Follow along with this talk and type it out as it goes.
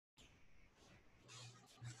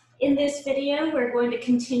In this video, we're going to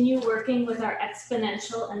continue working with our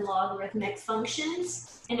exponential and logarithmic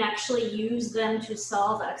functions and actually use them to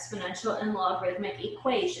solve exponential and logarithmic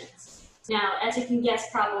equations. Now, as you can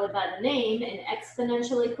guess probably by the name, an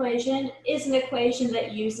exponential equation is an equation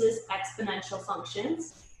that uses exponential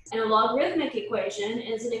functions, and a logarithmic equation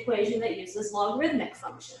is an equation that uses logarithmic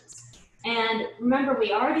functions. And remember,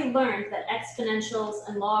 we already learned that exponentials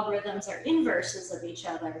and logarithms are inverses of each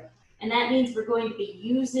other. And that means we're going to be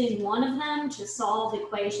using one of them to solve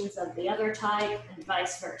equations of the other type and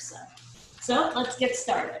vice versa. So let's get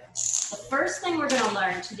started. The first thing we're going to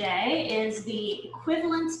learn today is the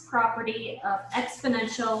equivalence property of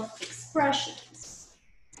exponential expressions.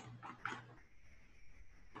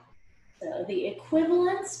 So the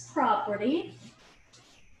equivalence property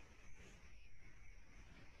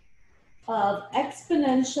of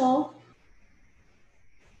exponential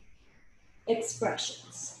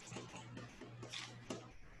expressions.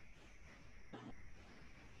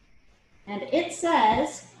 And it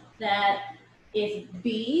says that if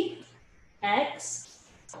b, x,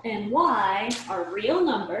 and y are real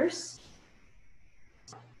numbers,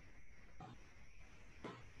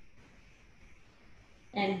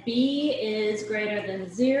 and b is greater than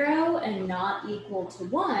 0 and not equal to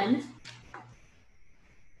 1,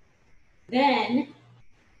 then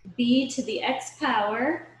b to the x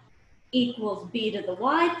power equals b to the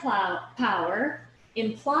y power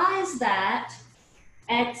implies that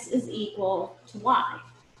x is equal to y.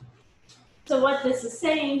 So what this is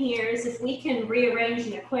saying here is if we can rearrange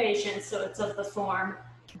an equation so it's of the form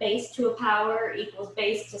base to a power equals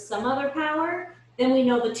base to some other power, then we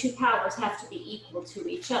know the two powers have to be equal to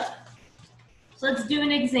each other. So let's do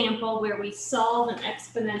an example where we solve an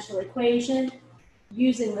exponential equation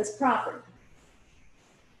using this property.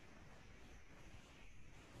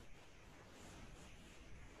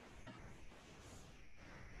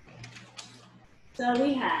 So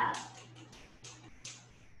we have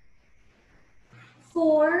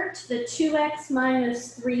 4 to the 2x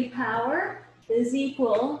minus 3 power is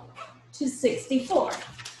equal to 64.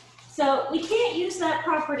 So we can't use that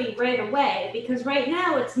property right away because right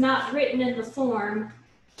now it's not written in the form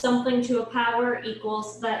something to a power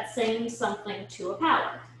equals that same something to a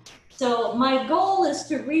power. So my goal is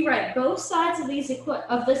to rewrite both sides of this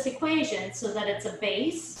equation so that it's a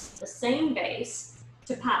base, the same base,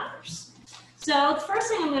 to powers. So the first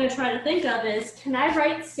thing I'm going to try to think of is, can I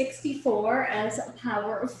write 64 as a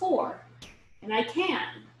power of 4? And I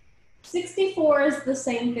can. 64 is the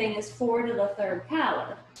same thing as 4 to the third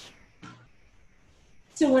power.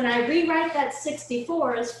 So when I rewrite that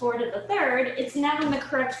 64 as 4 to the third, it's now in the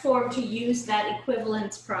correct form to use that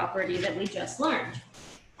equivalence property that we just learned.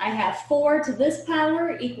 I have 4 to this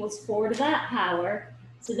power equals 4 to that power.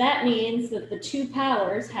 So that means that the two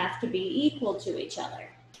powers have to be equal to each other.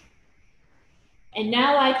 And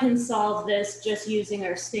now I can solve this just using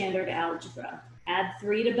our standard algebra. Add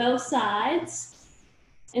 3 to both sides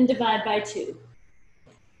and divide by 2.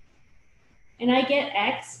 And I get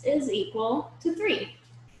x is equal to 3.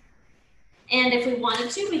 And if we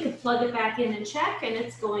wanted to, we could plug it back in and check, and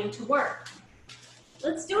it's going to work.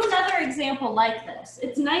 Let's do another example like this.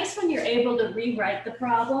 It's nice when you're able to rewrite the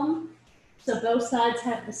problem so both sides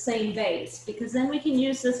have the same base, because then we can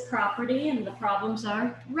use this property and the problems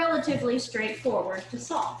are relatively straightforward to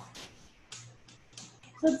solve.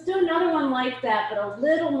 So let's do another one like that, but a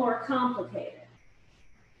little more complicated.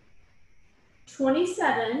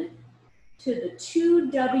 27 to the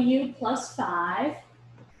 2w plus 5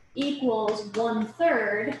 equals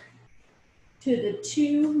 1/3 to the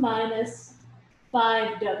 2 minus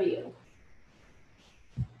 5w.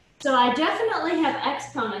 So I definitely have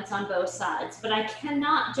exponents on both sides, but I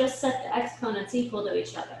cannot just set the exponents equal to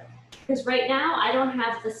each other because right now I don't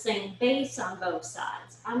have the same base on both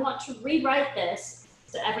sides. I want to rewrite this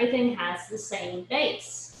so everything has the same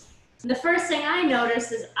base. And the first thing I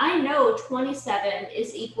notice is I know 27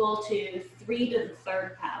 is equal to 3 to the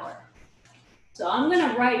third power. So I'm going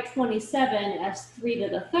to write 27 as 3 to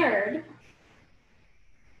the third.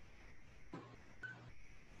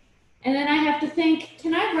 And then I have to think,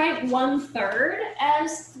 can I write 1/3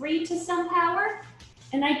 as 3 to some power?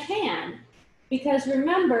 And I can, because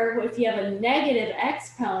remember, if you have a negative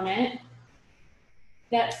exponent,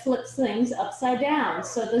 that flips things upside down.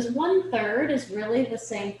 So this 1/3 is really the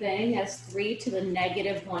same thing as 3 to the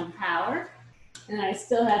negative 1 power. And I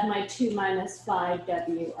still have my 2 minus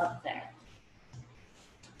 5w up there.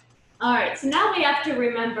 All right, so now we have to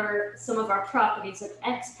remember some of our properties of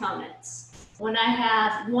exponents. When I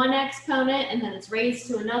have one exponent and then it's raised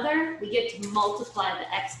to another, we get to multiply the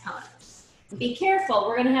exponents. Be careful,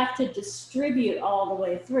 we're going to have to distribute all the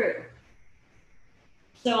way through.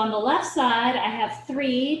 So on the left side, I have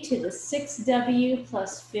 3 to the 6w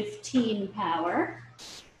plus 15 power.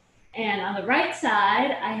 And on the right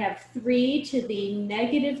side, I have 3 to the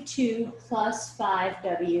negative 2 plus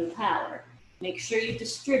 5w power. Make sure you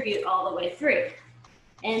distribute all the way through.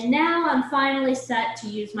 And now I'm finally set to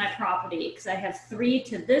use my property because I have 3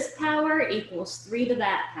 to this power equals 3 to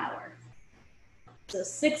that power. So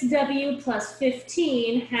 6w plus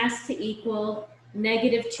 15 has to equal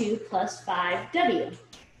negative 2 plus 5w.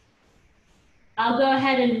 I'll go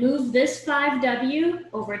ahead and move this 5w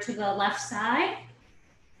over to the left side,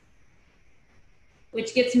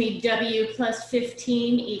 which gets me w plus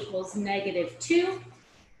 15 equals negative 2.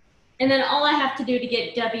 And then all I have to do to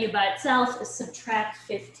get w by itself is subtract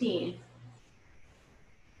 15.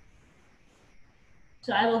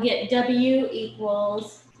 So I will get w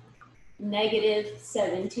equals negative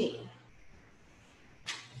 17.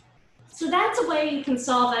 So that's a way you can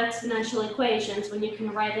solve exponential equations when you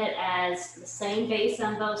can write it as the same base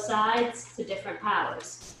on both sides to different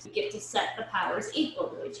powers. You get to set the powers equal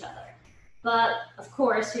to each other. But of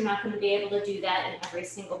course, you're not going to be able to do that in every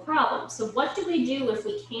single problem. So what do we do if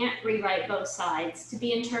we can't rewrite both sides to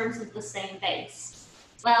be in terms of the same base?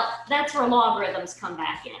 Well, that's where logarithms come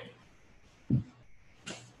back in.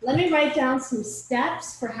 Let me write down some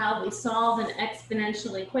steps for how we solve an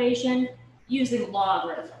exponential equation using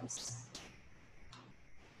logarithms.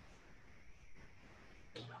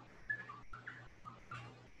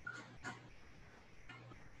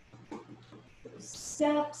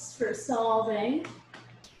 Steps for solving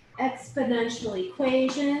exponential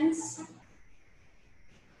equations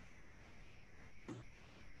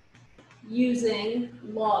using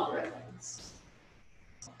logarithms.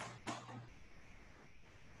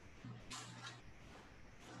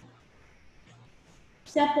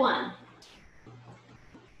 Step 1.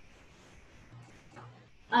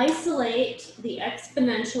 Isolate the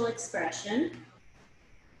exponential expression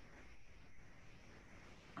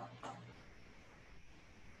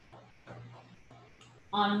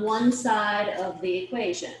on one side of the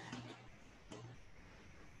equation.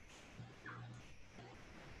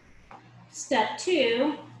 Step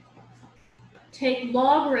 2, take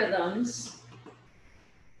logarithms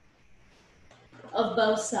of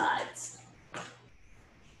both sides.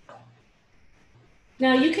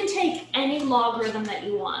 Now you can take any logarithm that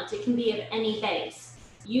you want. It can be of any base.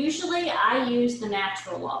 Usually I use the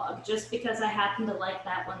natural log just because I happen to like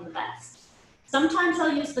that one the best. Sometimes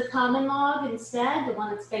I'll use the common log instead, the one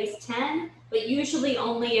that's base 10, but usually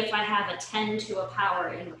only if I have a 10 to a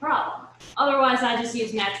power in the problem. Otherwise, I just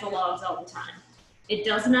use natural logs all the time. It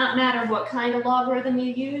does not matter what kind of logarithm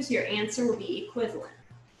you use, your answer will be equivalent.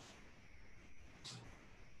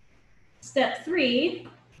 Step 3,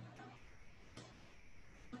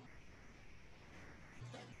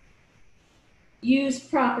 use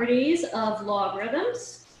properties of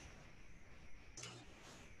logarithms.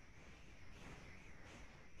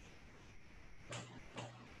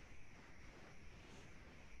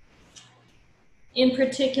 In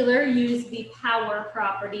particular, use the power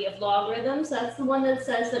property of logarithms. That's the one that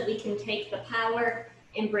says that we can take the power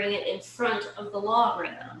and bring it in front of the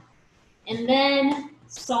logarithm. And then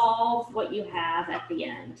solve what you have at the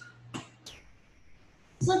end.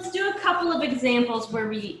 So let's do a couple of examples where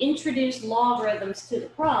we introduce logarithms to the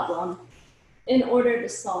problem in order to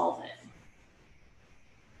solve it.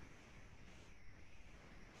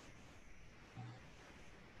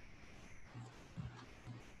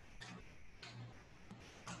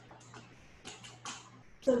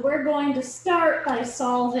 So we're going to start by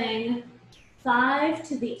solving 5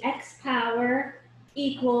 to the x power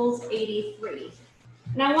equals 83.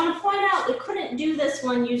 And I want to point out we couldn't do this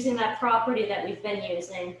one using that property that we've been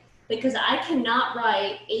using because I cannot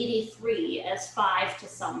write 83 as 5 to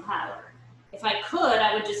some power. If I could,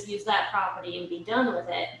 I would just use that property and be done with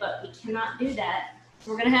it, but we cannot do that.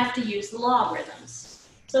 We're going to have to use the logarithms.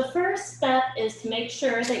 So first step is to make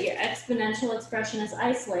sure that your exponential expression is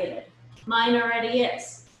isolated. Mine already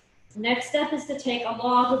is. Next step is to take a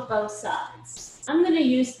log of both sides. I'm going to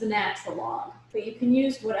use the natural log, but you can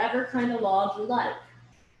use whatever kind of log you like.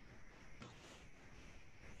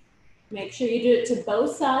 Make sure you do it to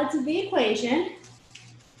both sides of the equation.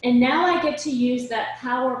 And now I get to use that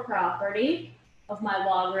power property of my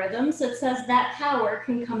logarithms that says that power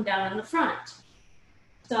can come down in the front.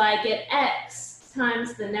 So I get x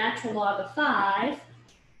times the natural log of 5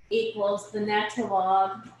 equals the natural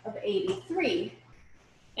log of 83.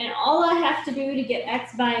 And all I have to do to get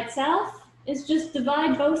x by itself is just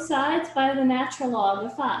divide both sides by the natural log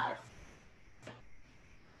of 5.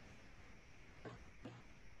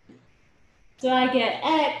 So I get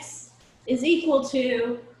x is equal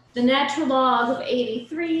to the natural log of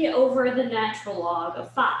 83 over the natural log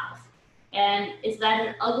of 5. And is that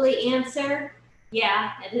an ugly answer?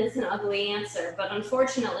 Yeah, it is an ugly answer, but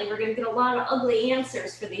unfortunately we're going to get a lot of ugly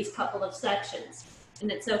answers for these couple of sections,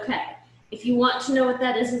 and it's okay. If you want to know what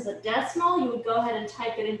that is as a decimal, you would go ahead and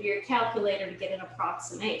type it into your calculator to get an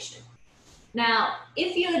approximation. Now,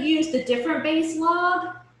 if you had used a different base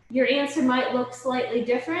log, your answer might look slightly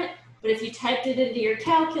different, but if you typed it into your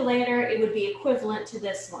calculator, it would be equivalent to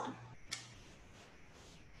this one.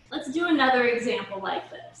 Let's do another example like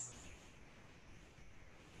this.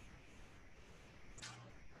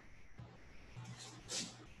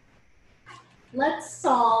 Let's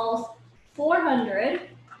solve 400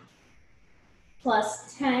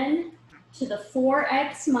 plus 10 to the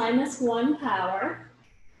 4x minus 1 power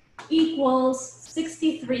equals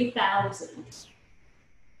 63,000.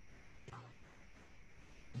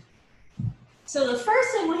 So the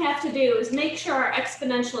first thing we have to do is make sure our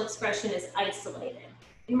exponential expression is isolated.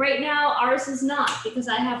 And right now ours is not, because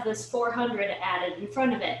I have this 400 added in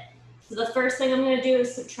front of it. So the first thing I'm going to do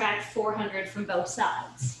is subtract 400 from both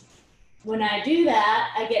sides. When I do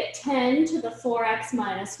that, I get 10 to the 4x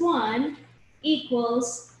minus 1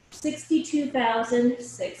 equals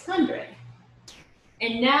 62,600.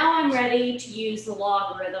 And now I'm ready to use the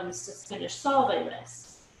logarithms to finish solving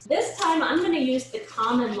this. This time I'm going to use the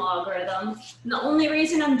common logarithm. And the only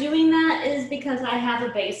reason I'm doing that is because I have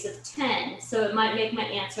a base of 10, so it might make my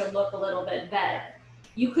answer look a little bit better.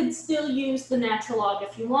 You could still use the natural log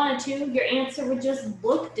if you wanted to. Your answer would just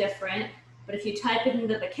look different. But if you type it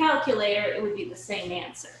into the calculator, it would be the same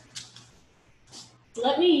answer.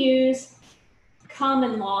 Let me use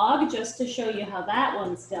common log just to show you how that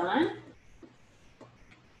one's done.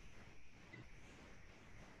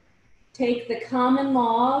 Take the common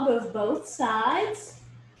log of both sides.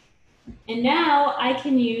 And now I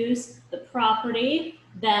can use the property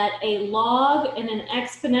that a log and an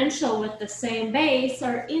exponential with the same base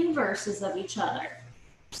are inverses of each other.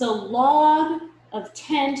 So log of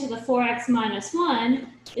 10 to the 4x minus 1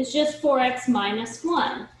 is just 4x minus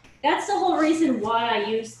 1. That's the whole reason why I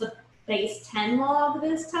use the base 10 log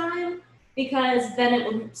this time, because then it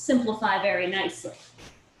would simplify very nicely.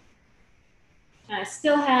 And I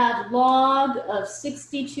still have log of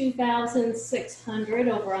 62,600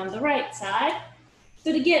 over on the right side.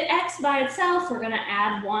 So to get x by itself, we're going to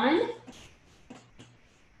add 1.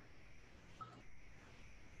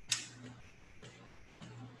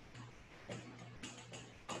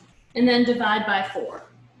 And then divide by 4.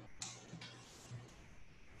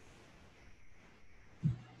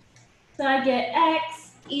 So I get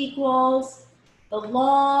x equals the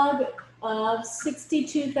log of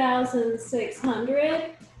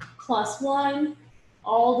 62,600 plus 1,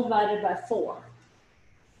 all divided by 4.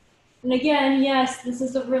 And again, yes, this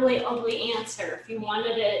is a really ugly answer. If you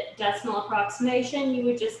wanted a decimal approximation, you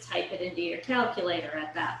would just type it into your calculator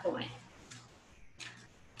at that point.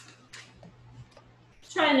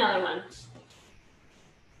 Try another one.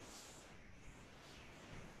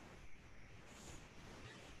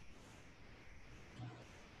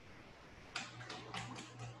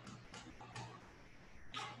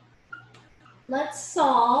 Let's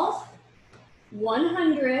solve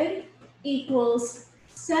 100 equals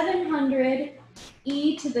 700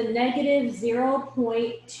 e to the negative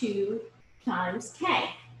 0.2 times k.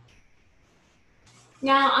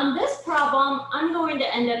 Now on this problem, I'm going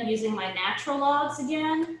to end up using my natural logs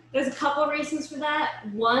again. There's a couple reasons for that.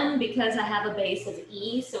 One, because I have a base of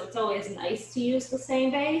e, so it's always nice to use the same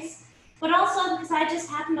base. But also because I just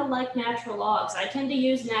happen to like natural logs. I tend to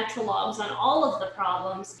use natural logs on all of the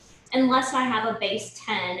problems unless I have a base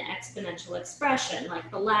 10 exponential expression, like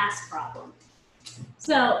the last problem.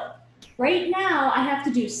 So right now, I have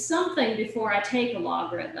to do something before I take a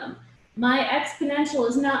logarithm. My exponential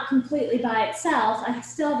is not completely by itself. I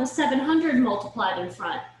still have a 700 multiplied in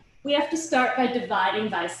front. We have to start by dividing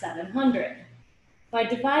by 700. If I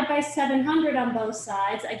divide by 700 on both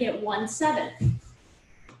sides, I get 1/7.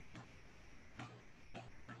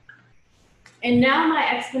 And now my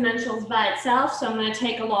exponential is by itself, so I'm going to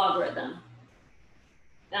take a logarithm.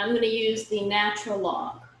 Now I'm going to use the natural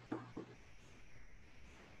log.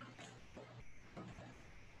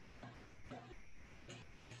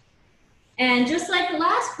 And just like the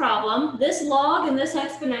last problem, this log and this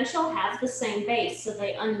exponential have the same base, so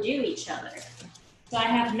they undo each other. So I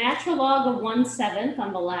have natural log of 1/7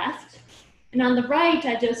 on the left, and on the right,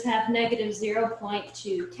 I just have negative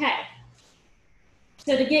 0.2k.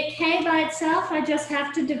 So to get k by itself, I just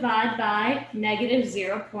have to divide by negative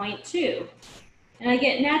 0.2. And I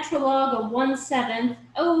get natural log of 1/7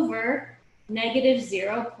 over negative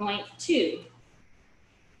 0.2.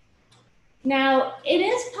 Now, it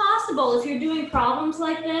is possible if you're doing problems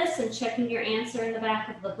like this and checking your answer in the back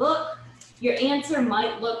of the book, your answer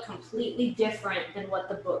might look completely different than what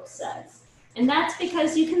the book says. And that's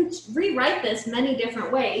because you can rewrite this many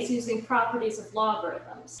different ways using properties of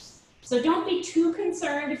logarithms. So don't be too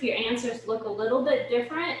concerned if your answers look a little bit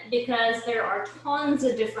different, because there are tons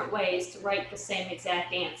of different ways to write the same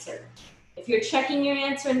exact answer. If you're checking your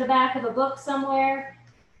answer in the back of a book somewhere,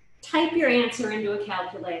 type your answer into a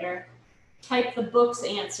calculator, type the book's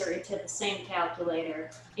answer into the same calculator,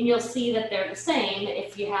 and you'll see that they're the same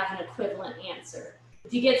if you have an equivalent answer.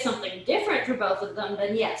 If you get something different for both of them,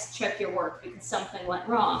 then yes, check your work because something went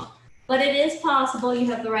wrong. But it is possible you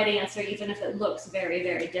have the right answer even if it looks very,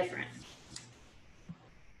 very different.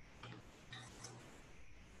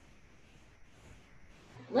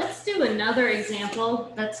 Let's do another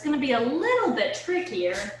example that's going to be a little bit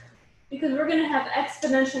trickier because we're going to have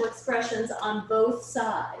exponential expressions on both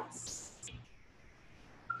sides.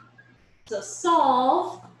 So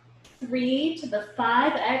solve 3 to the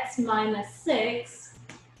 5x minus 6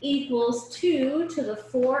 equals 2 to the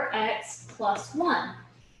 4x plus 1.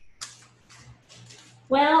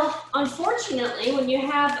 Well, unfortunately, when you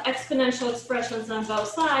have exponential expressions on both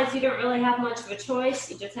sides, you don't really have much of a choice.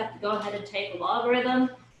 You just have to go ahead and take a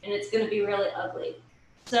logarithm, and it's going to be really ugly.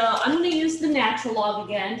 So I'm going to use the natural log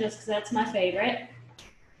again, just because that's my favorite.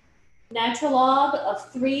 Natural log of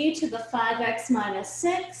 3 to the 5x minus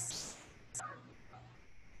 6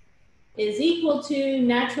 is equal to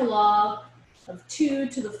natural log of 2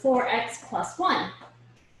 to the 4x plus 1.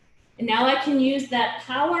 And now I can use that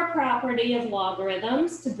power property of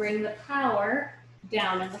logarithms to bring the power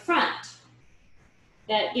down in the front.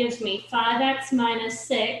 That gives me 5x minus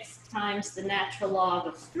 6 times the natural log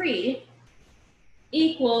of 3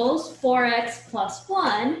 equals 4x plus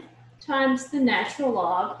 1 times the natural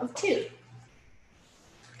log of 2.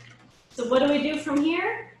 So what do we do from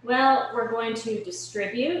here? Well, we're going to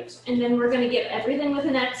distribute, and then we're going to get everything with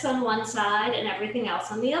an x on one side and everything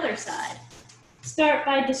else on the other side. Start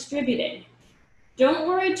by distributing. Don't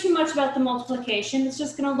worry too much about the multiplication, it's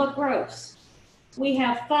just going to look gross. We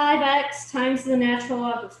have 5x times the natural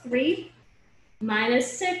log of 3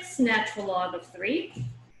 minus 6 natural log of 3.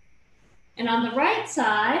 And on the right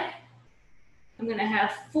side, I'm going to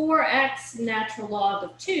have 4x natural log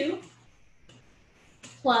of 2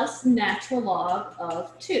 plus natural log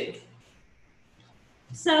of 2.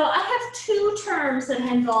 So I have two terms that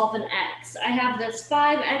involve an x. I have this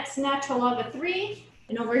 5x natural log of 3,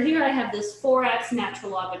 and over here I have this 4x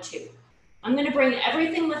natural log of 2. I'm going to bring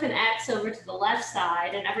everything with an x over to the left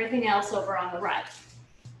side and everything else over on the right.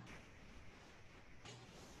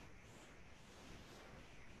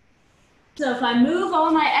 So if I move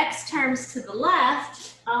all my x terms to the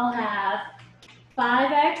left, I'll have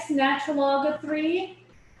 5x natural log of 3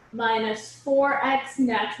 minus 4x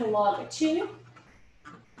natural log of 2.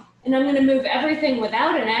 And I'm going to move everything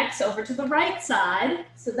without an x over to the right side.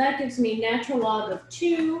 So that gives me natural log of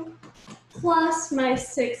 2 plus my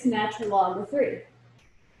 6 natural log of 3.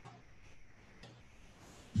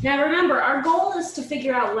 Now remember, our goal is to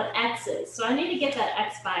figure out what x is. So I need to get that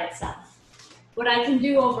x by itself. What I can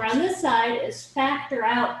do over on this side is factor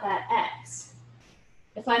out that x.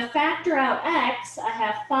 If I factor out x, I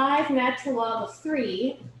have 5 natural log of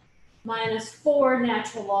 3 minus 4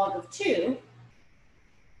 natural log of 2.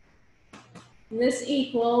 And this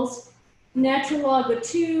equals natural log of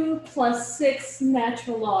 2 plus 6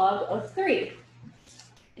 natural log of 3.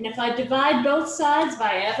 And if I divide both sides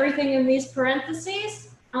by everything in these parentheses,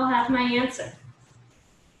 I'll have my answer.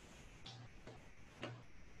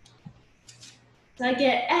 So I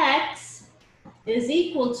get x is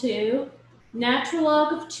equal to natural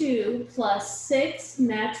log of 2 plus 6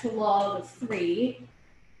 natural log of 3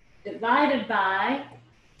 divided by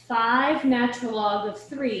 5 natural log of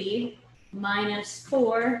 3 minus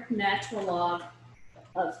 4 natural log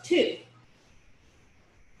of 2.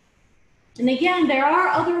 And again, there are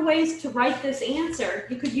other ways to write this answer.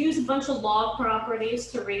 You could use a bunch of log properties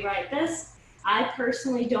to rewrite this. I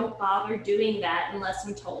personally don't bother doing that unless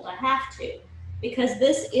I'm told I have to, because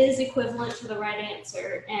this is equivalent to the right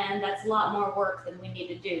answer, and that's a lot more work than we need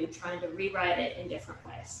to do trying to rewrite it in different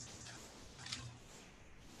ways.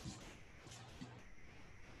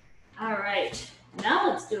 All right. Now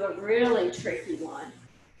let's do a really tricky one.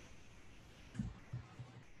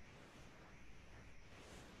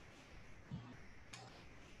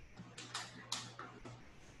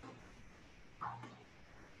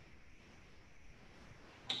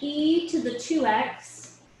 E to the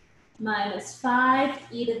 2x minus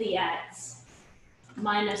 5e to the x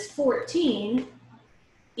minus 14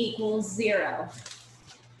 equals 0.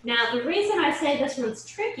 Now, the reason I say this one's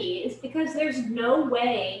tricky is because there's no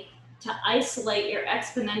way to isolate your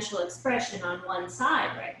exponential expression on one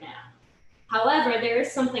side right now. However, there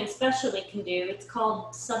is something special we can do. It's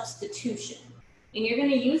called substitution. And you're going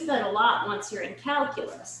to use that a lot once you're in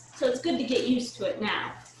calculus. So it's good to get used to it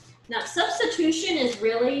now. Now, substitution is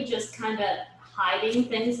really just kind of hiding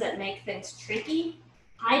things that make things tricky,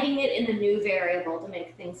 hiding it in a new variable to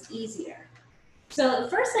make things easier. So the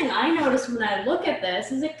first thing I notice when I look at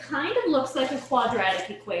this is it kind of looks like a quadratic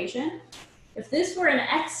equation. If this were an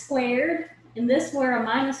x squared and this were a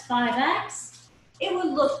minus 5x, it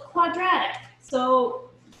would look quadratic. So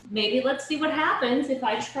maybe let's see what happens if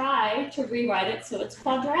I try to rewrite it so it's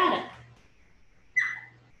quadratic.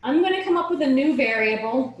 I'm going to come up with a new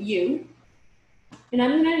variable, u, and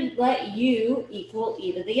I'm going to let u equal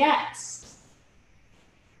e to the x.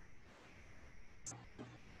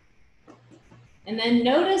 And then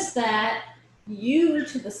notice that u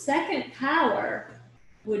to the second power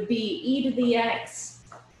would be e to the x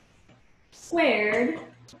squared,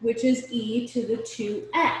 which is e to the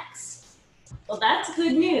 2x. Well, that's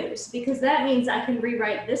good news because that means I can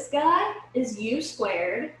rewrite this guy as u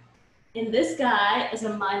squared and this guy is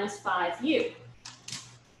a minus 5u.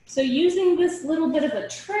 So using this little bit of a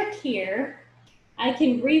trick here, I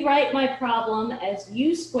can rewrite my problem as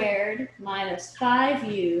u squared minus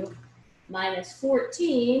 5u minus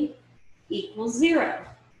 14 equals 0.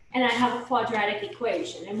 And I have a quadratic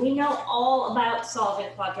equation. And we know all about solving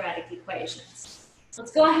quadratic equations.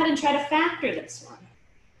 Let's go ahead and try to factor this one.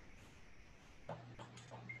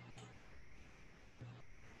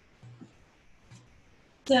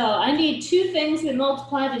 So I need two things that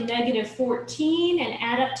multiply to negative 14 and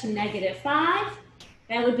add up to negative 5.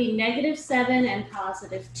 That would be negative 7 and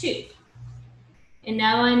positive 2. And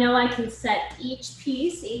now I know I can set each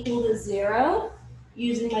piece equal to 0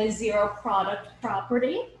 using my zero product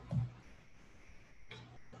property.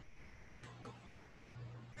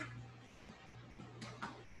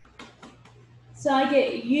 So I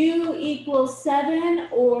get u equals 7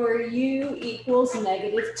 or u equals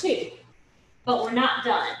negative 2. But we're not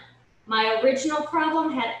done. My original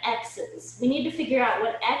problem had x's. We need to figure out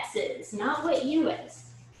what x is, not what u is.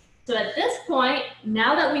 So at this point,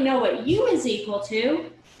 now that we know what u is equal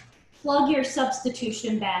to, plug your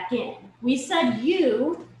substitution back in. We said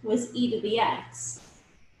u was e to the x.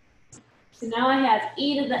 So now I have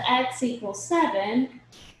e to the x equals 7,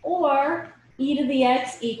 or e to the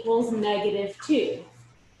x equals negative 2.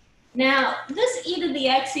 Now, this e to the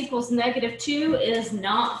x equals negative 2 is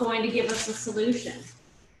not going to give us a solution.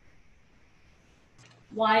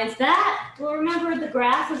 Why is that? Well, remember the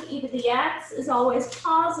graph of e to the x is always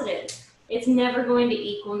positive. It's never going to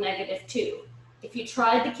equal negative 2. If you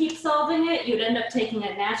tried to keep solving it, you'd end up taking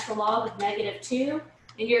a natural log of negative 2,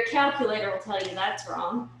 and your calculator will tell you that's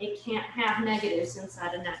wrong. It can't have negatives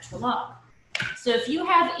inside a natural log. So if you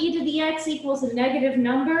have e to the x equals a negative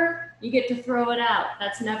number, you get to throw it out.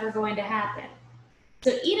 That's never going to happen.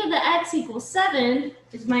 So e to the x equals 7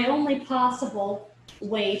 is my only possible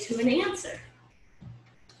way to an answer.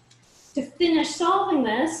 To finish solving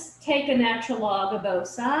this, take a natural log of both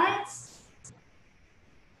sides.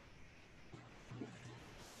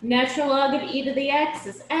 Natural log of e to the x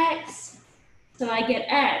is x. So I get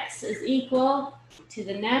x is equal to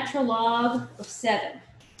the natural log of 7.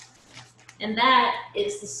 And that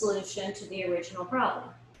is the solution to the original problem.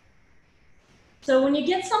 So when you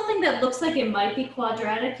get something that looks like it might be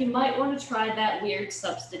quadratic, you might want to try that weird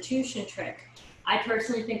substitution trick. I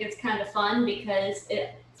personally think it's kind of fun because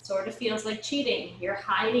it sort of feels like cheating. You're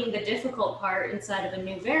hiding the difficult part inside of a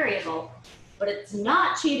new variable, but it's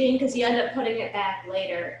not cheating because you end up putting it back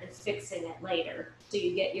later and fixing it later. So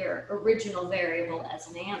you get your original variable as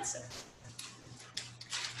an answer.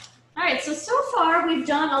 All right, so far we've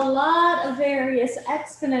done a lot of various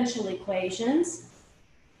exponential equations.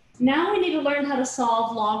 Now we need to learn how to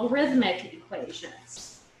solve logarithmic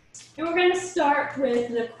equations. And we're going to start with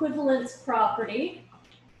the equivalence property.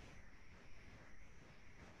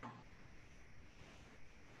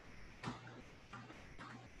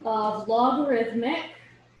 Of logarithmic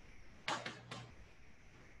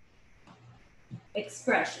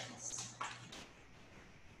expressions.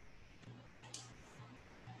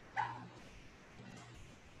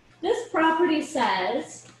 This property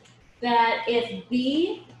says that if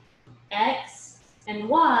b, x, and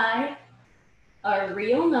y are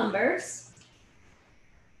real numbers,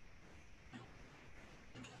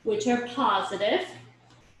 which are positive,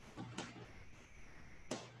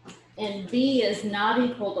 and b is not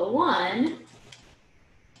equal to 1,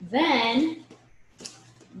 then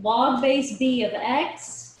log base b of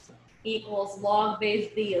x equals log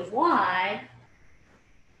base b of y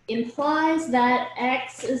implies that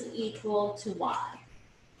x is equal to y.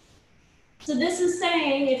 So this is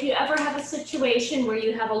saying if you ever have a situation where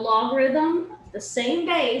you have a logarithm, the same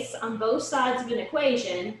base on both sides of an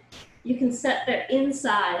equation, you can set their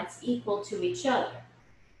insides equal to each other.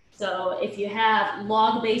 So if you have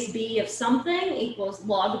log base b of something equals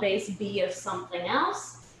log base b of something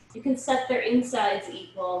else, you can set their insides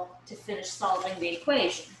equal to finish solving the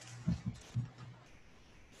equation.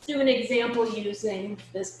 Let's do an example using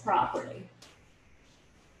this property.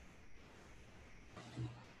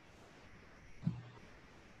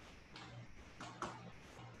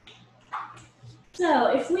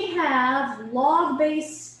 So if we have log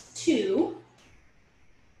base 2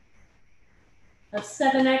 of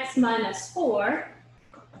 7x minus 4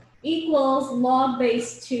 equals log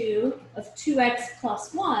base 2 of 2x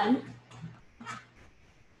plus 1,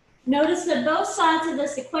 notice that both sides of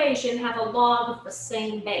this equation have a log of the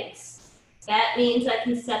same base. That means I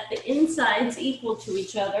can set the insides equal to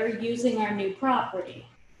each other using our new property.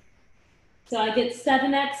 So I get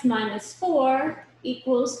 7x minus 4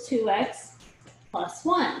 equals 2x plus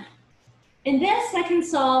 1. And this I can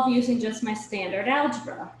solve using just my standard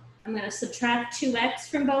algebra. I'm going to subtract 2x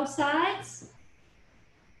from both sides.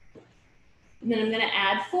 And then I'm going to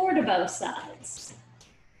add 4 to both sides.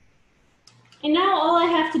 And now all I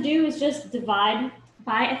have to do is just divide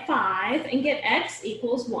by 5 and get x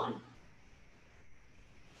equals 1.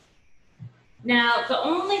 Now, the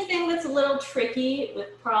only thing that's a little tricky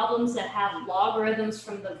with problems that have logarithms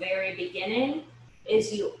from the very beginning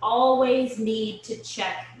is you always need to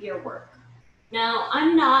check your work. Now,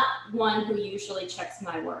 I'm not one who usually checks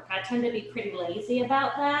my work. I tend to be pretty lazy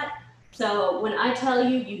about that. So when I tell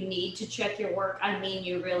you you need to check your work, I mean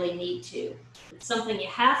you really need to. It's something you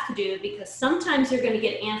have to do because sometimes you're going to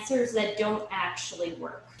get answers that don't actually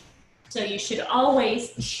work. So you should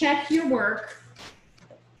always check your work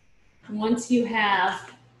once you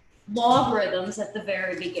have logarithms at the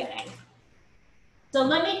very beginning. So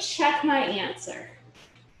let me check my answer.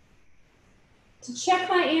 To check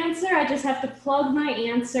my answer, I just have to plug my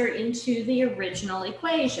answer into the original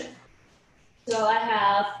equation. So I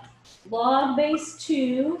have log base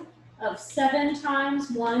 2 of 7 times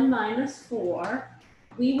 1 minus 4.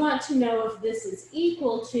 We want to know if this is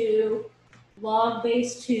equal to log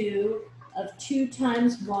base 2 of 2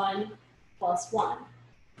 times 1 plus 1.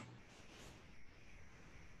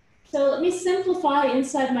 So let me simplify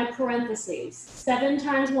inside my parentheses. 7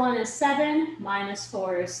 times 1 is 7, minus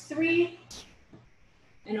 4 is 3.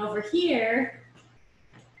 And over here,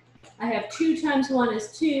 I have 2 times 1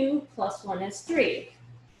 is 2, plus 1 is 3.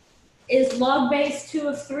 Is log base 2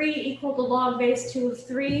 of 3 equal to log base 2 of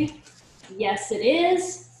 3? Yes, it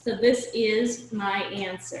is. So this is my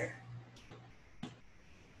answer.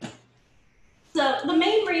 So the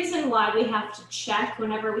main reason why we have to check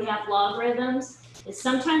whenever we have logarithms is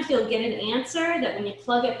sometimes you'll get an answer that when you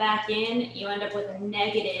plug it back in, you end up with a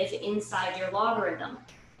negative inside your logarithm.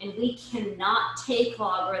 And we cannot take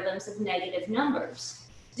logarithms of negative numbers.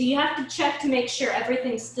 So you have to check to make sure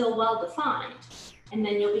everything's still well defined, and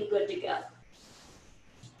then you'll be good to go.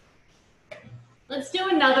 Let's do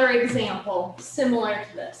another example similar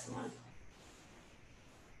to this one.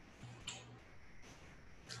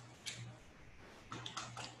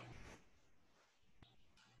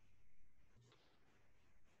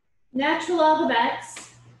 Natural log of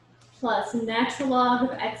x plus natural log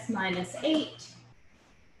of x minus 8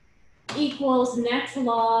 equals natural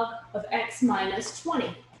log of x minus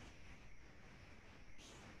 20.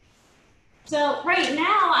 So right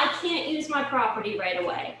now, I can't use my property right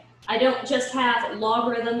away. I don't just have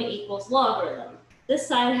logarithm equals logarithm. This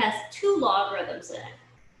side has 2 logarithms in it.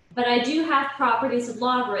 But I do have properties of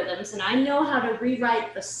logarithms, and I know how to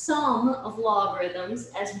rewrite the sum of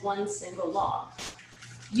logarithms as one single log.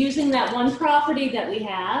 Using that one property that we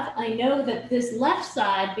have, I know that this left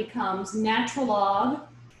side becomes natural log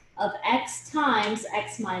of x times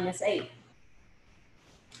x minus 8.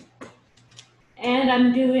 And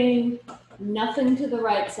I'm doing nothing to the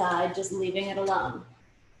right side, just leaving it alone.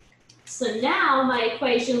 So now my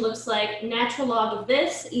equation looks like natural log of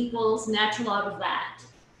this equals natural log of that.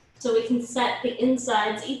 So we can set the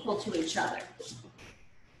insides equal to each other.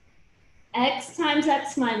 X times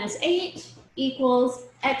x minus 8 equals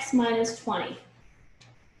x minus 20.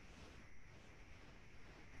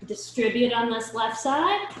 Distribute on this left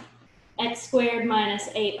side. X squared minus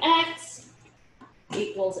 8x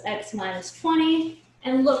equals x minus 20.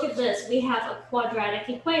 And look at this, we have a quadratic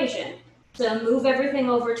equation. So move everything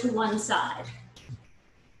over to one side.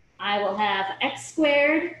 I will have x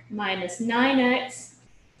squared minus 9x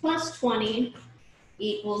plus 20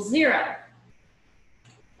 equals 0.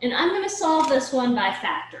 And I'm going to solve this one by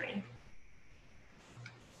factoring.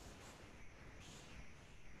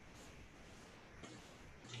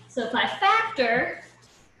 So if I factor,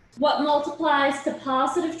 what multiplies to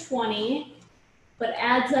positive 20 but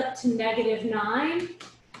adds up to negative 9?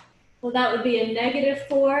 Well, that would be a negative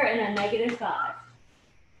 4 and a negative 5.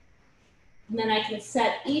 And then I can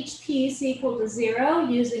set each piece equal to 0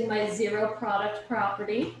 using my zero product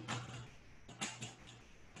property.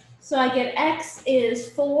 So I get x is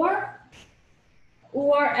 4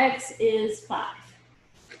 or x is 5.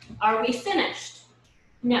 Are we finished?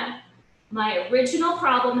 No. My original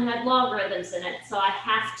problem had logarithms in it, so I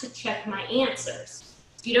have to check my answers.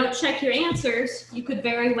 If you don't check your answers, you could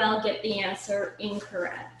very well get the answer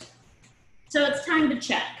incorrect. So it's time to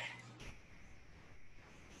check.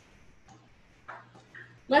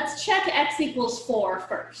 Let's check x equals 4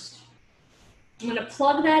 first. I'm going to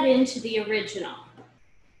plug that into the original.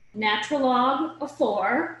 Natural log of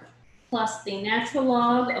 4 plus the natural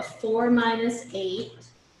log of 4 minus 8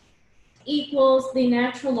 equals the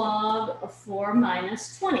natural log of 4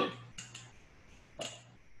 minus 20.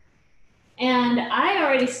 And I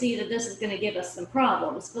already see that this is going to give us some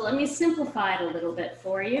problems, but let me simplify it a little bit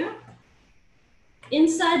for you.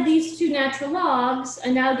 Inside these two natural logs,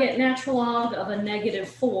 I now get natural log of a negative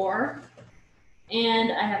 4,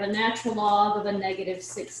 and I have a natural log of a negative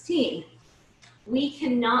 16. We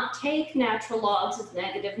cannot take natural logs of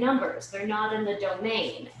negative numbers. They're not in the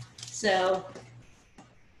domain. So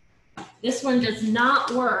this one does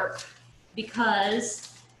not work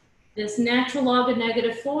because this natural log of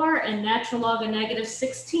negative 4 and natural log of negative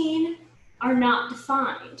 16 are not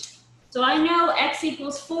defined. So I know x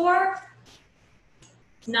equals 4.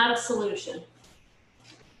 Not a solution.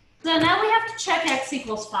 So now we have to check x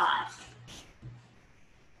equals 5.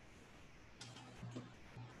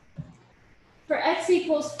 For x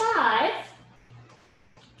equals 5,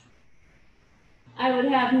 I would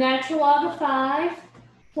have natural log of 5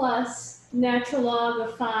 plus natural log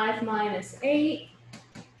of 5 minus 8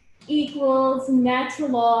 equals natural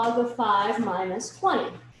log of 5 minus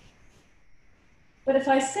 20. But if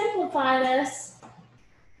I simplify this,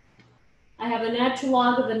 I have a natural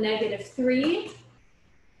log of a negative 3,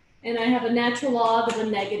 and I have a natural log of a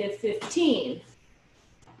negative 15.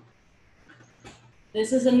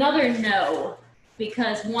 This is another no,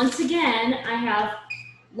 because once again, I have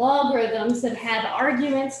logarithms that have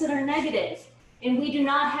arguments that are negative, and we do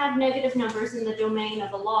not have negative numbers in the domain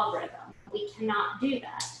of a logarithm. We cannot do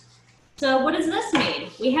that. So what does this mean?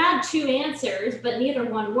 We had two answers, but neither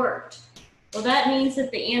one worked. Well, that means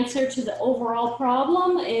that the answer to the overall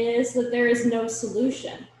problem is that there is no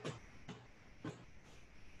solution.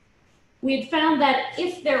 We had found that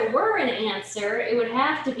if there were an answer, it would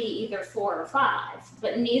have to be either 4 or 5,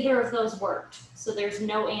 but neither of those worked. So there's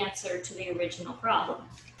no answer to the original problem.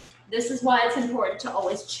 This is why it's important to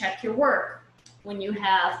always check your work when you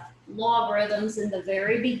have logarithms in the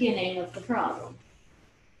very beginning of the problem.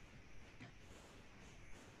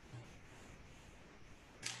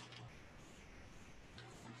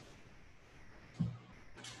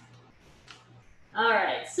 All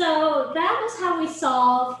right, so that was how we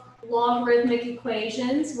solve logarithmic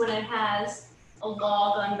equations when it has a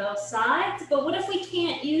log on both sides. But what if we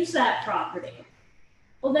can't use that property?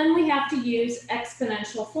 Well, then we have to use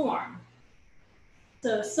exponential form.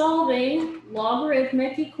 So solving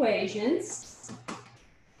logarithmic equations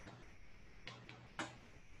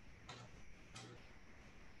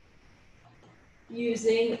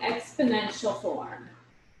using exponential form.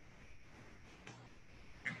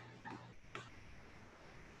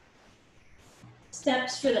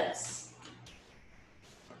 Steps for this.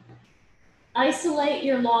 Isolate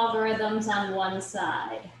your logarithms on one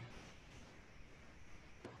side.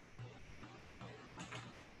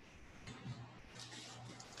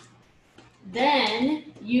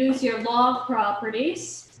 Then use your log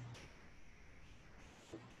properties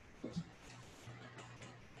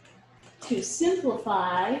to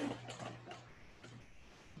simplify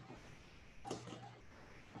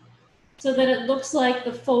so that it looks like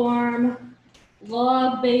the form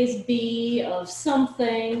log base b of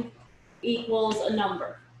something equals a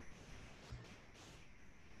number.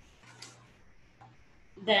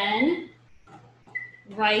 Then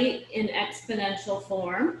write in exponential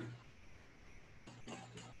form.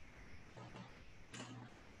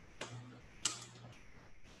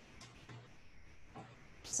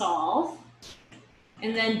 Solve.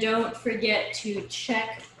 And then don't forget to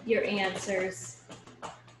check your answers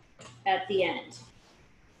at the end.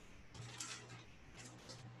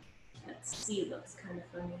 C looks kind of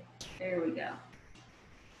funny. There we go.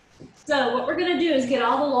 So what we're going to do is get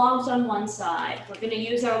all the logs on one side. We're going to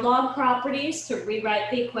use our log properties to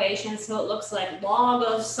rewrite the equation so it looks like log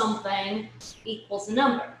of something equals a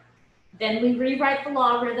number. Then we rewrite the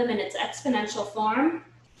logarithm in its exponential form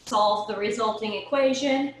solve the resulting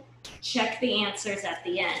equation, check the answers at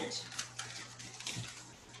the end.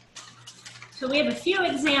 So we have a few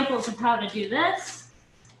examples of how to do this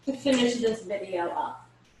to finish this video up.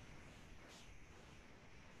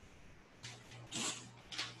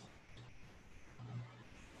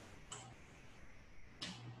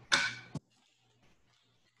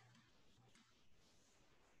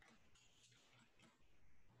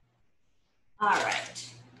 All right.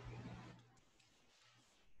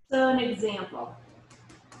 So an example.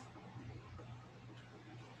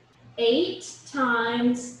 8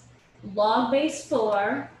 times log base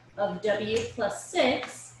 4 of w plus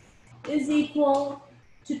 6 is equal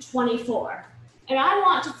to 24. And I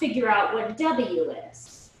want to figure out what w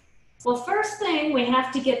is. Well, first thing, we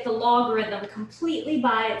have to get the logarithm completely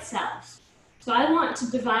by itself. So I want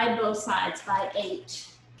to divide both sides by 8.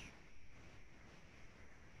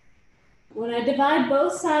 When I divide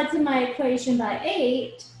both sides of my equation by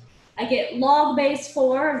 8, I get log base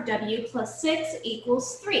 4 of w plus 6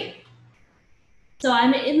 equals 3. So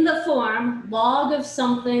I'm in the form log of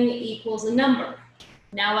something equals a number.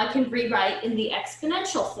 Now I can rewrite in the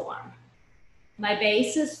exponential form. My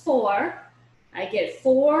base is 4. I get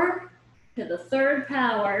 4 to the third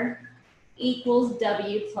power equals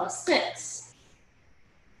w plus 6.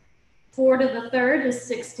 4 to the third is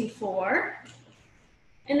 64.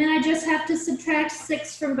 And then I just have to subtract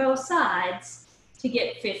 6 from both sides to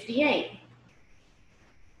get 58.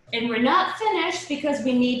 And we're not finished because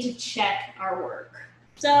we need to check our work.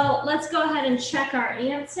 So let's go ahead and check our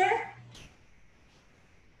answer.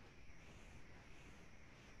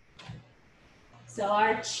 So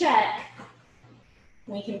our check,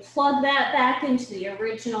 we can plug that back into the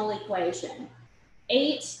original equation.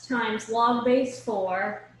 8 times log base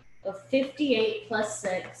 4 of 58 plus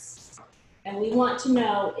 6. And we want to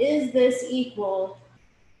know, is this equal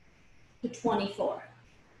to 24?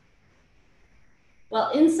 Well,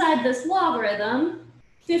 inside this logarithm,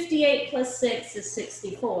 58 plus 6 is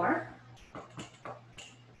 64.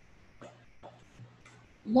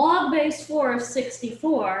 Log base 4 of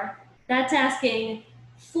 64, that's asking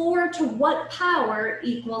 4 to what power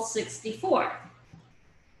equals 64?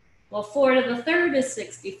 Well, 4 to the third is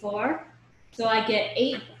 64, so I get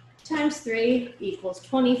 8 times 3 equals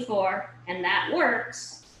 24, and that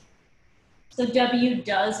works. So W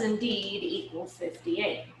does indeed equal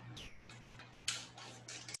 58.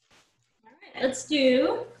 All right, let's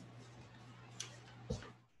do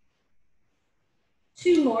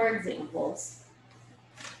 2 more examples.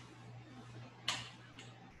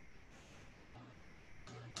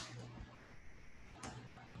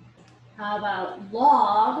 How about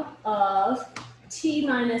log of t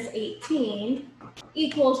minus 18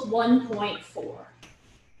 equals 1.4.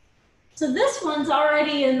 So this one's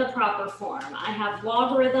already in the proper form. I have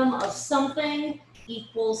logarithm of something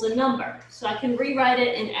equals a number. So I can rewrite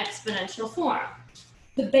it in exponential form.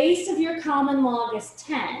 The base of your common log is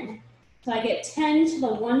 10. So I get 10 to the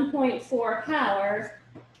 1.4 power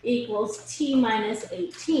equals t minus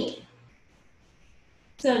 18.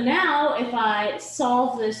 So now if I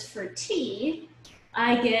solve this for t,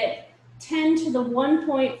 I get 10 to the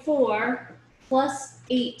 1.4 plus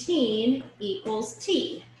 18 equals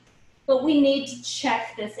t. But we need to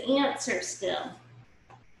check this answer still.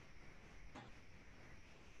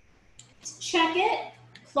 To check it,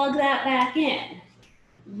 plug that back in.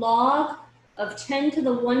 Log of 10 to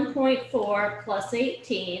the 1.4 plus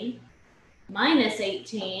 18 minus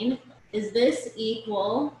 18, is this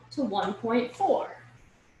equal to 1.4?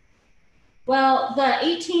 Well, the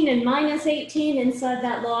 18 and minus 18 inside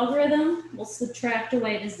that logarithm will subtract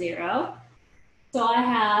away to 0. So I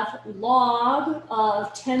have log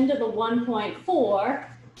of 10 to the 1.4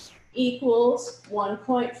 equals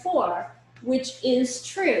 1.4, which is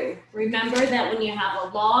true. Remember that when you have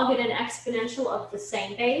a log and an exponential of the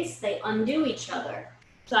same base, they undo each other.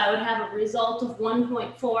 So I would have a result of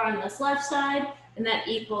 1.4 on this left side, and that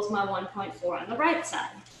equals my 1.4 on the right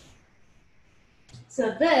side.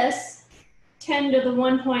 So this 10 to the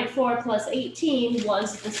 1.4 plus 18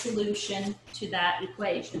 was the solution to that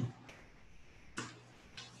equation.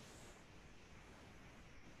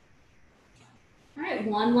 All right,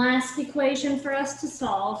 one last equation for us to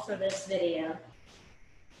solve for this video.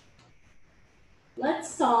 Let's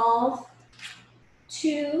solve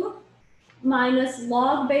 2 minus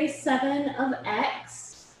log base 7 of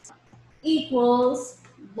x equals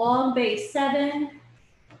log base 7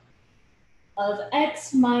 of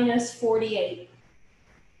x minus 48.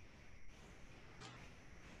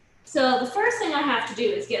 So the first thing I have to do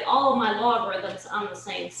is get all of my logarithms on the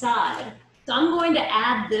same side. So I'm going to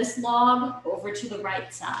add this log over to the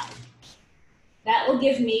right side. That will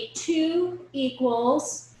give me 2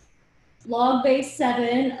 equals log base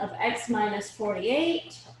 7 of x minus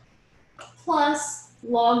 48 plus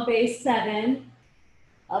log base 7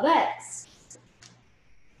 of x.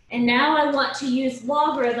 And now I want to use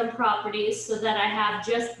logarithm properties so that I have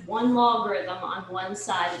just one logarithm on one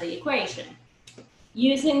side of the equation.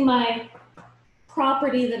 Using my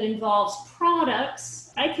property that involves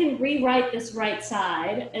products, I can rewrite this right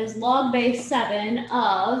side as log base 7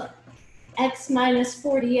 of x minus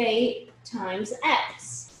 48 times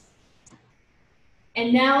x.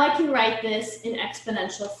 And now I can write this in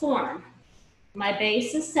exponential form. My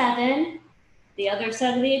base is 7, the other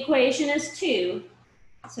side of the equation is 2,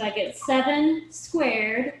 so I get 7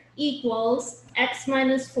 squared equals x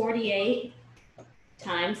minus 48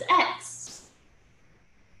 times x.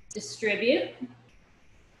 Distribute.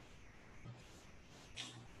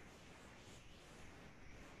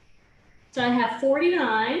 So I have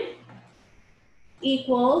 49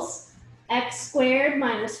 equals x squared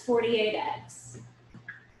minus 48x.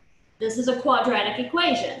 This is a quadratic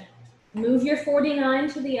equation. Move your 49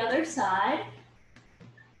 to the other side.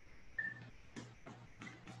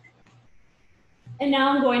 And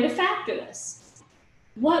now I'm going to factor this.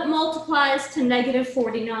 What multiplies to negative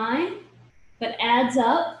 49 but adds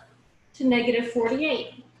up to negative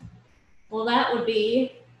 48? Well, that would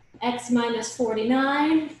be x minus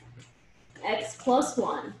 49, x plus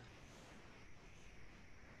 1.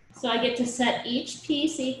 So I get to set each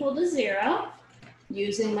piece equal to 0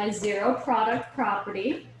 using my zero product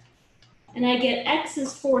property. And I get x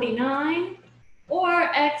is 49 or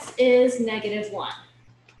x is negative 1.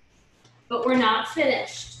 But we're not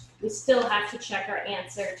finished. We still have to check our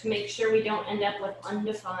answer to make sure we don't end up with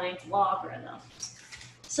undefined logarithms.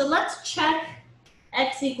 So let's check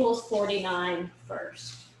x equals 49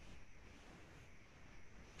 first.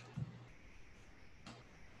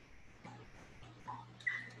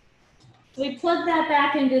 So we plug that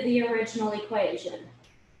back into the original equation.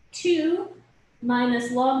 2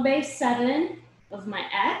 minus log base 7 of my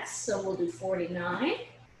x, so we'll do 49,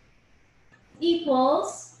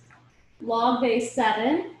 equals log base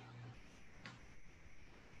 7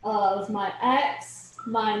 of my x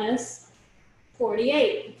minus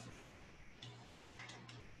 48.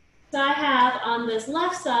 So I have on this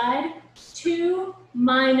left side 2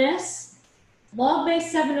 minus log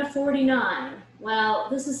base 7 of 49. Well,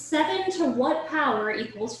 this is 7 to what power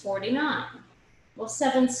equals 49? Well,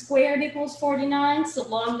 7 squared equals 49, so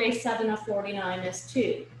log base 7 of 49 is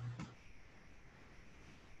 2.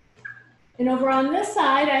 And over on this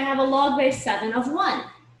side, I have a log base 7 of 1.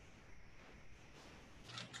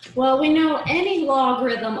 Well, we know any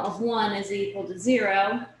logarithm of 1 is equal to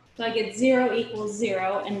 0, so I get 0 equals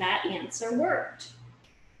 0, and that answer worked.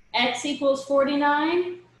 X equals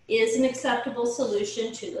 49 is an acceptable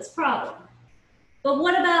solution to this problem. But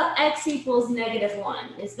what about x equals negative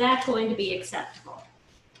 1? Is that going to be acceptable?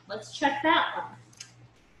 Let's check that one.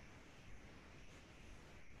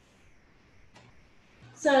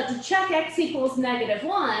 So to check x equals negative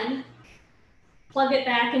 1, plug it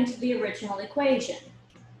back into the original equation.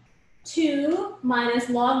 2 minus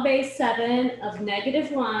log base 7 of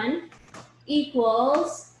negative 1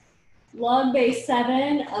 equals log base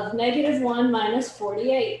 7 of negative 1 minus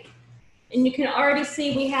 48. And you can already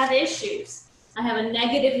see we have issues. I have a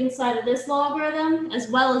negative inside of this logarithm as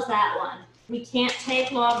well as that one. We can't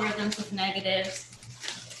take logarithms with negatives.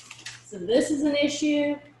 So this is an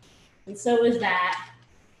issue, and so is that.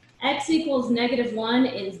 X equals negative 1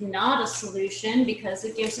 is not a solution because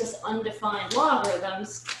it gives us undefined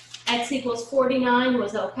logarithms. X equals 49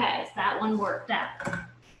 was okay. That one worked out.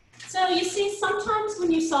 So you see, sometimes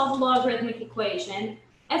when you solve a logarithmic equation,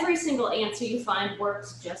 every single answer you find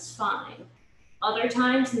works just fine. Other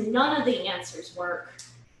times, none of the answers work.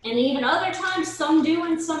 And even other times, some do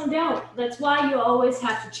and some don't. That's why you always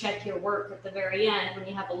have to check your work at the very end when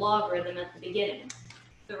you have a logarithm at the beginning.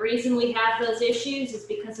 The reason we have those issues is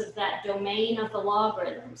because of that domain of the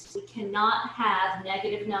logarithms. We cannot have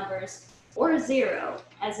negative numbers or 0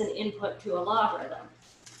 as an input to a logarithm.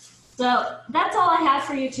 So that's all I have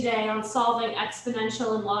for you today on solving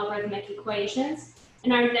exponential and logarithmic equations.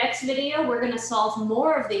 In our next video, we're going to solve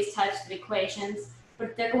more of these types of equations,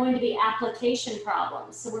 but they're going to be application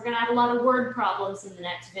problems. So we're going to have a lot of word problems in the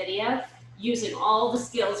next video using all the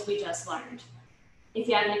skills we just learned. If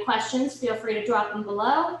you have any questions, feel free to drop them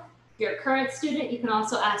below. If you're a current student, you can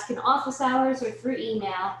also ask in office hours or through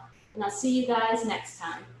email. And I'll see you guys next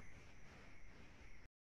time.